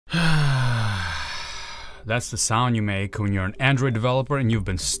that's the sound you make when you're an Android developer and you've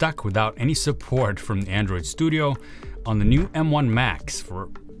been stuck without any support from the Android Studio on the new M1 Macs for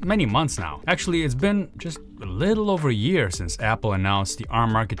many months now. Actually, it's been just a little over a year since Apple announced the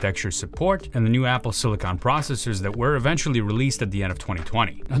ARM architecture support and the new Apple Silicon processors that were eventually released at the end of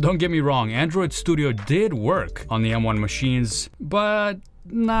 2020. Now, don't get me wrong, Android Studio did work on the M1 machines, but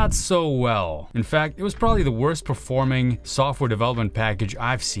not so well. In fact, it was probably the worst performing software development package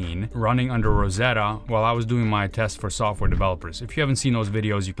I've seen running under Rosetta while I was doing my test for software developers. If you haven't seen those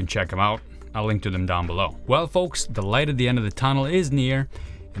videos, you can check them out. I'll link to them down below. Well, folks, the light at the end of the tunnel is near,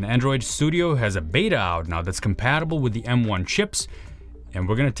 and Android Studio has a beta out now that's compatible with the M1 chips, and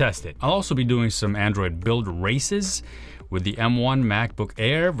we're gonna test it. I'll also be doing some Android build races with the M1 MacBook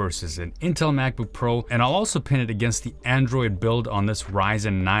Air versus an Intel MacBook Pro, and I'll also pin it against the Android build on this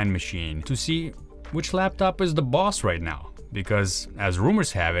Ryzen 9 machine to see which laptop is the boss right now. Because as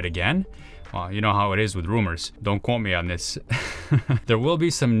rumors have it again, well, you know how it is with rumors, don't quote me on this, there will be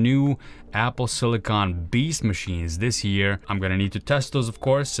some new Apple Silicon Beast machines this year. I'm gonna need to test those, of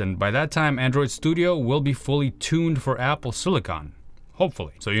course, and by that time Android Studio will be fully tuned for Apple Silicon,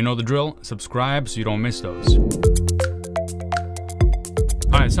 hopefully. So you know the drill, subscribe so you don't miss those.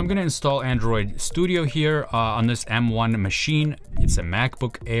 Alright, so I'm gonna install Android Studio here on this M1 machine. It's a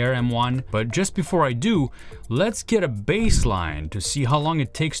MacBook Air M1, but just before I do, let's get a baseline to see how long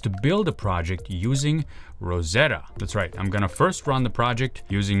it takes to build a project using Rosetta. That's right, I'm gonna first run the project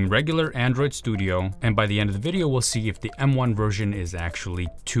using regular Android Studio, and by the end of the video, we'll see if the M1 version is actually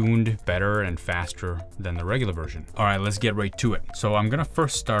tuned better and faster than the regular version. All right, let's get right to it. So I'm gonna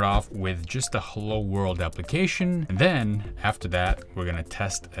first start off with just a Hello World application, and then after that, we're gonna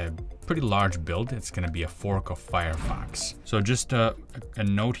test a pretty large build. It's gonna be a fork of Firefox. So just a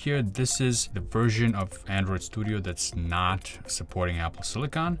note here, this is the version of Android Studio that's not supporting Apple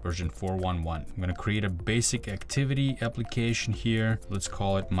Silicon, version 4.1.1. I'm gonna create a basic activity application here. Let's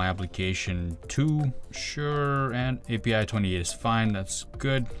call it my application 2. Sure, and API 28 is fine, that's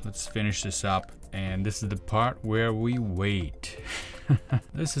good. Let's finish this up. And this is the part where we wait.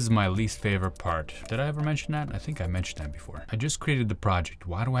 This is my least favorite part. Did I ever mention that? I think I mentioned that before. I just created the project.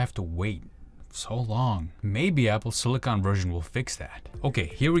 Why do I have to wait so long? Maybe Apple Silicon version will fix that. Okay,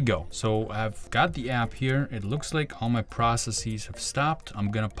 here we go. So I've got the app here. It looks like all my processes have stopped. I'm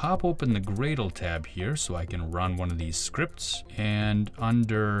gonna pop open the Gradle tab here so I can run one of these scripts. And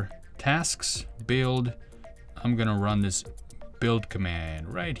under tasks, build, I'm gonna run this build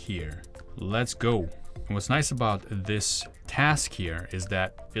command right here. Let's go. And what's nice about this task here is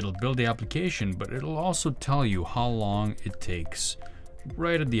that it'll build the application, but it'll also tell you how long it takes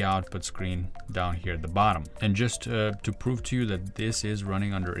right at the output screen down here at the bottom. And just to prove to you that this is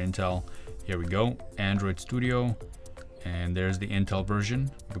running under Intel, here we go, Android Studio, and there's the Intel version.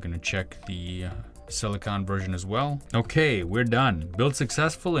 We're gonna check the Silicon version as well. Okay, we're done. Build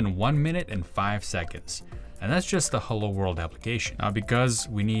successful in 1 minute and 5 seconds. And that's just the Hello World application. Now, because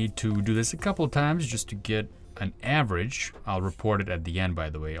we need to do this a couple of times just to get an average, I'll report it at the end,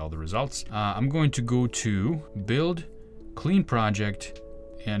 by the way, all the results. I'm going to go to Build, Clean Project,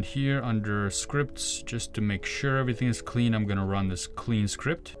 and here under Scripts, just to make sure everything is clean, I'm gonna run this clean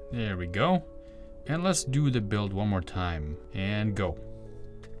script. There we go. And let's do the build one more time, and go.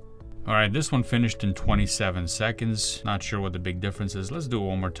 All right, this one finished in 27 seconds. Not sure what the big difference is. Let's do it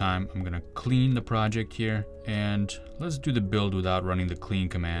one more time. I'm gonna clean the project here, and let's do the build without running the clean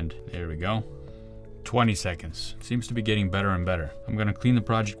command. There we go. 20 seconds. Seems to be getting better and better. I'm gonna clean the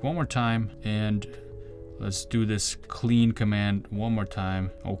project one more time, and let's do this clean command one more time.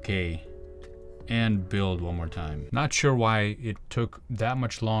 Okay. And build one more time. Not sure why it took that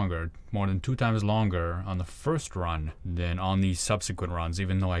much longer, more than 2 times longer on the first run than on these subsequent runs,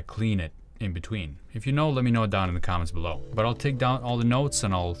 even though I clean it in between. If you know, let me know down in the comments below. But I'll take down all the notes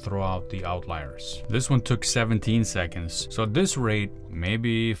and I'll throw out the outliers. This one took 17 seconds. So at this rate,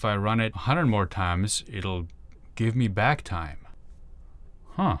 maybe if I run it 100 more times, it'll give me back time.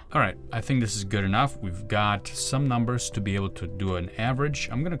 Huh. All right, I think this is good enough. We've got some numbers to be able to do an average.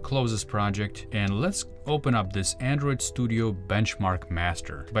 I'm gonna close this project and let's open up this Android Studio Benchmark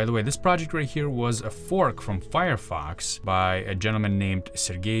Master. By the way, this project right here was a fork from Firefox by a gentleman named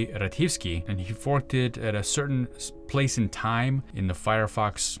Sergey Radhivsky, and he forked it at a certain place in time in the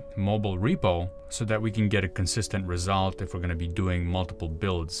Firefox mobile repo so that we can get a consistent result if we're gonna be doing multiple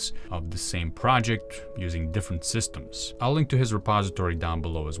builds of the same project using different systems. I'll link to his repository down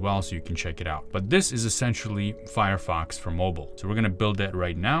below as well so you can check it out. But this is essentially Firefox for mobile. So we're gonna build that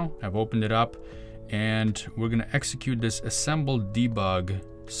right now. I've opened it up and we're gonna execute this assemble debug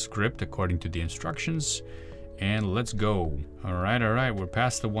script according to the instructions, and let's go. All right, we're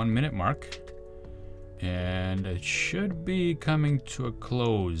past the 1 minute mark. and it should be coming to a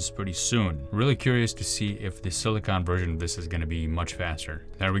close pretty soon. Really curious to see if the silicon version of this is going to be much faster.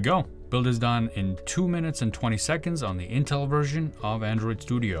 There we go. Build is done in 2 minutes and 20 seconds on the Intel version of Android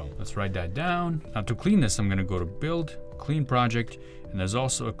Studio. Let's write that down. Now to clean this, I'm going to go to Build, Clean Project, and there's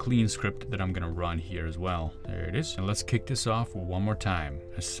also a clean script that I'm going to run here as well. There it is. And let's kick this off one more time.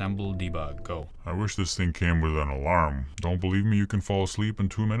 Assemble, debug, go. I wish this thing came with an alarm. Don't believe me you can fall asleep in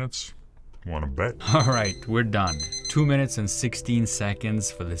 2 minutes? Want to bet? All right, we're done. 2 minutes and 16 seconds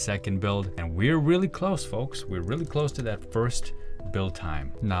for the second build. And we're really close, folks. We're really close to that first build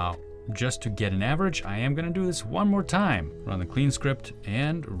time. Now, just to get an average, I am going to do this one more time. Run the clean script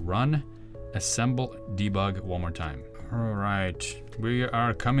and run assemble debug one more time. All right, we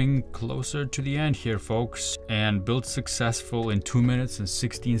are coming closer to the end here, folks. And build successful in 2 minutes and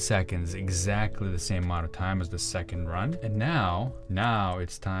 16 seconds, exactly the same amount of time as the second run. And now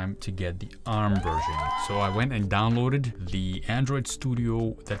it's time to get the ARM version. So I went and downloaded the Android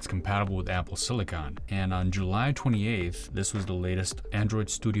Studio that's compatible with Apple Silicon. And on July 28th, this was the latest Android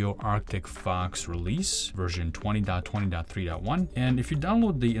Studio Arctic Fox release, version 20.20.3.1. And if you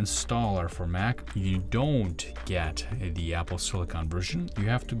download the installer for Mac, you don't get the Apple Silicon version. You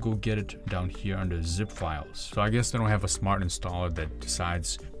have to go get it down here under zip files. So I guess they don't have a smart installer that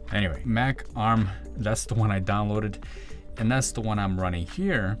decides. Anyway, Mac ARM, that's the one I downloaded, and that's the one I'm running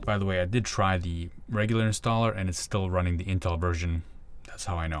here. By the way, I did try the regular installer and it's still running the Intel version. That's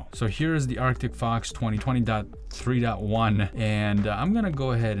how I know. So here is the Arctic Fox 2020.3.1, and I'm gonna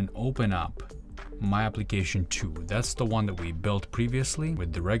go ahead and open up my application 2. That's the one that we built previously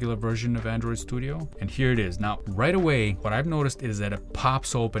with the regular version of Android Studio. And here it is. Now, right away, what I've noticed is that it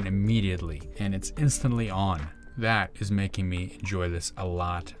pops open immediately and it's instantly on. That is making me enjoy this a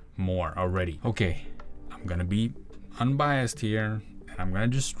lot more already. Okay, I'm gonna be unbiased here and I'm gonna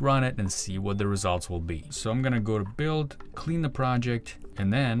just run it and see what the results will be. So I'm gonna go to build, clean the project,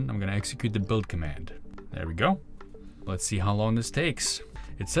 and then I'm gonna execute the build command. There we go. Let's see how long this takes.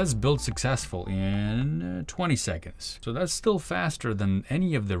 It says build successful in 20 seconds. So that's still faster than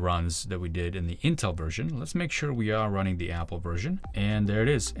any of the runs that we did in the Intel version. Let's make sure we are running the Apple version. And there it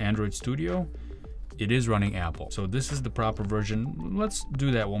is, Android Studio. It is running Apple. So this is the proper version. Let's do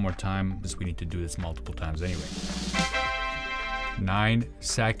that one more time, because we need to do this multiple times anyway. 9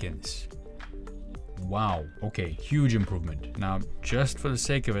 seconds. Wow, okay, huge improvement. Now, just for the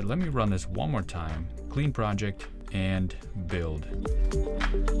sake of it, let me run this one more time. Clean project and build.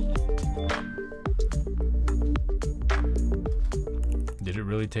 Did it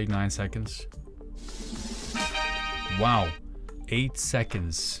really take 9 seconds? Wow, 8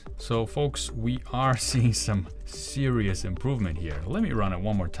 seconds. So folks, we are seeing some serious improvement here. Let me run it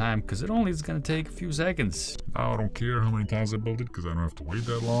one more time because it only is going to take a few seconds. Now I don't care how many times I build it because I don't have to wait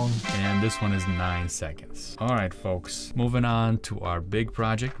that long. And this one is 9 seconds. All right, folks, moving on to our big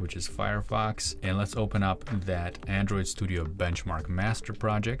project, which is Firefox. And let's open up that Android Studio Benchmark Master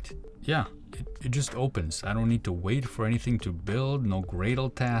project. Yeah, it just opens. I don't need to wait for anything to build, no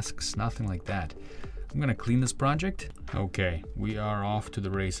Gradle tasks, nothing like that. I'm gonna clean this project. Okay, we are off to the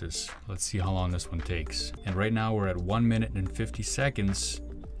races. Let's see how long this one takes. And right now we're at 1 minute and 50 seconds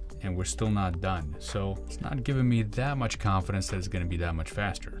and we're still not done. So it's not giving me that much confidence that it's gonna be that much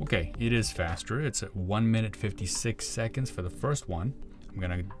faster. Okay, it is faster. It's at 1 minute 56 seconds for the first one. I'm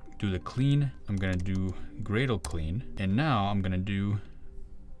gonna do the clean. I'm gonna do Gradle clean. And now I'm gonna do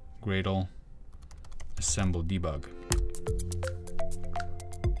Gradle assemble debug.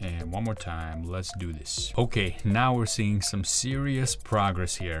 And one more time, let's do this. Okay, now we're seeing some serious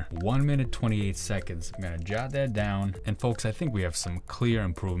progress here. 1 minute 28 seconds. I'm gonna jot that down. And folks, I think we have some clear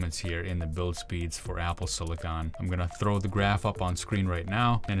improvements here in the build speeds for Apple Silicon. I'm gonna throw the graph up on screen right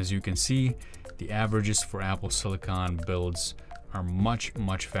now. And as you can see, the averages for Apple Silicon builds are much,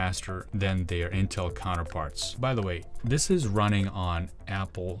 much faster than their Intel counterparts. By the way, this is running on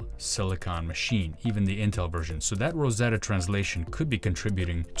Apple Silicon machine, even the Intel version. So that Rosetta translation could be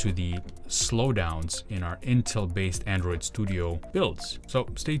contributing to the slowdowns in our Intel-based Android Studio builds. So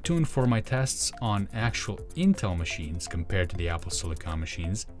stay tuned for my tests on actual Intel machines compared to the Apple Silicon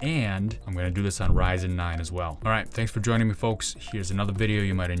machines. And I'm gonna do this on Ryzen 9 as well. All right, thanks for joining me, folks. Here's another video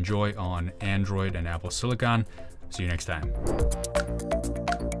you might enjoy on Android and Apple Silicon. See you next time.